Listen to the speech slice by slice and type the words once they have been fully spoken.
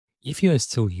If you are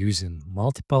still using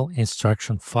multiple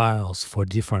instruction files for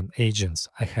different agents,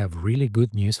 I have really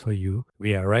good news for you.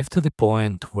 We arrived to the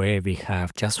point where we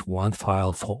have just one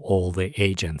file for all the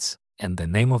agents, and the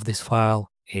name of this file,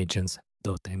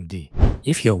 AGENTS.md.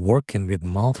 If you're working with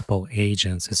multiple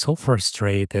agents, it's so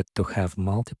frustrating to have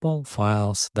multiple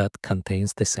files that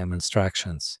contains the same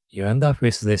instructions. You end up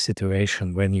with the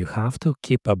situation when you have to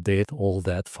keep update all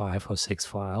that 5 or 6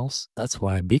 files. That's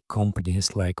why big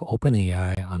companies like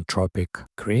OpenAI, Anthropic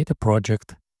create a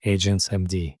project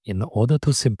AGENTS.md in order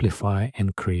to simplify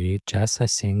and create just a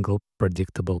single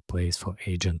predictable place for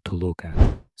agent to look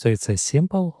at. So it's a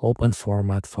simple open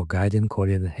format for guiding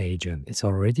coding agent. It's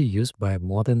already used by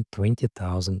more than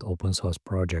 20,000 open source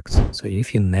projects. So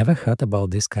if you never heard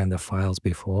about this kind of files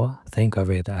before, think of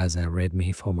it as a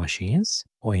README for machines,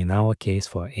 or in our case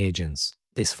for agents.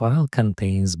 This file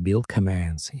contains build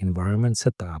commands, environment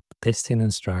setup, testing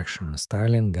instructions,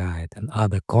 styling guide, and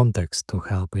other context to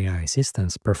help AI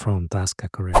systems perform tasks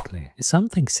correctly. It's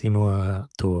something similar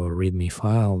to a README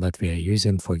file that we are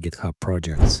using for GitHub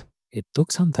projects. It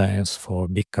took some time for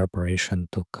big corporation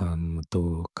to come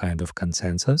to kind of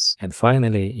consensus. And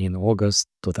finally, in August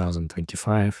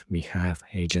 2025, we have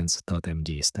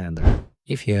agents.md standard.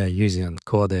 If you are using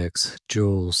Codex,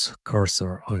 Jules,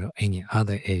 Cursor, or any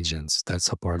other agents that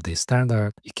support this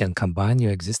standard, you can combine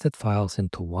your existing files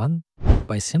into one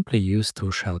by simply use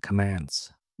two shell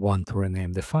commands. One to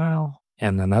rename the file,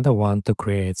 and another one to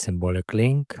create symbolic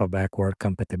link for backward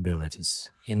compatibilities,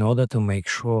 in order to make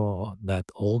sure that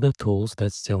all the tools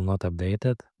that's still not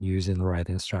updated using the right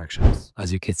instructions.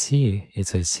 As you can see,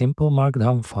 it's a simple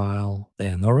markdown file.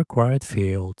 There are no required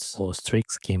fields or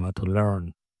strict schema to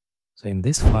learn. So in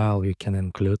this file, you can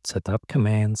include setup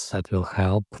commands that will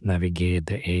help navigate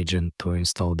the agent to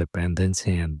install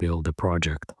dependency and build the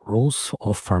project, rules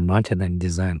of formatting and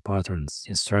design patterns,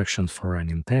 instructions for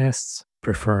running tests,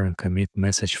 prefer and commit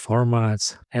message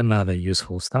formats, and other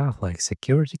useful stuff like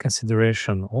security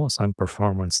consideration or some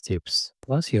performance tips.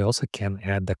 Plus, you also can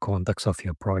add the context of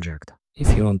your project.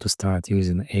 If you want to start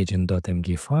using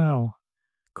agent.md file,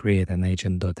 create an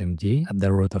agent.md at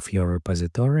the root of your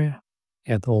repository,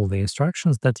 add all the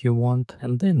instructions that you want,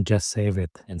 and then just save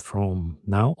it. And from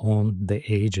now on, the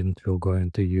agent will going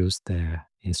to use the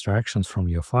instructions from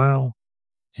your file,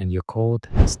 and your code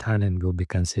and styling will be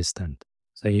consistent.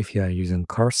 So if you are using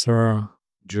Cursor,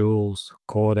 Jules,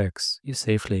 Codex, you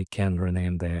safely can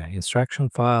rename the instruction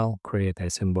file, create a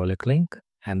symbolic link,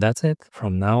 and that's it.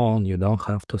 From now on, you don't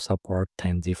have to support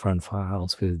 10 different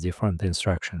files with different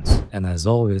instructions. And as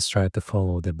always, try to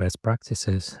follow the best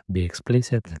practices, be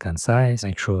explicit and concise,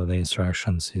 make sure the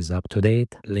instructions is up to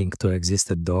date, link to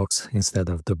existing docs instead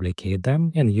of duplicate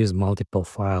them, and use multiple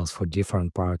files for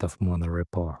different part of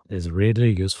monorepo. It's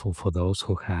really useful for those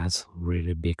who has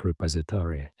really big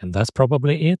repository. And that's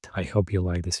probably it. I hope you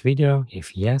like this video.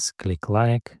 If yes, click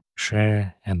like,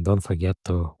 share, and don't forget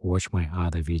to watch my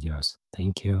other videos.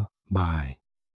 Thank you. Bye.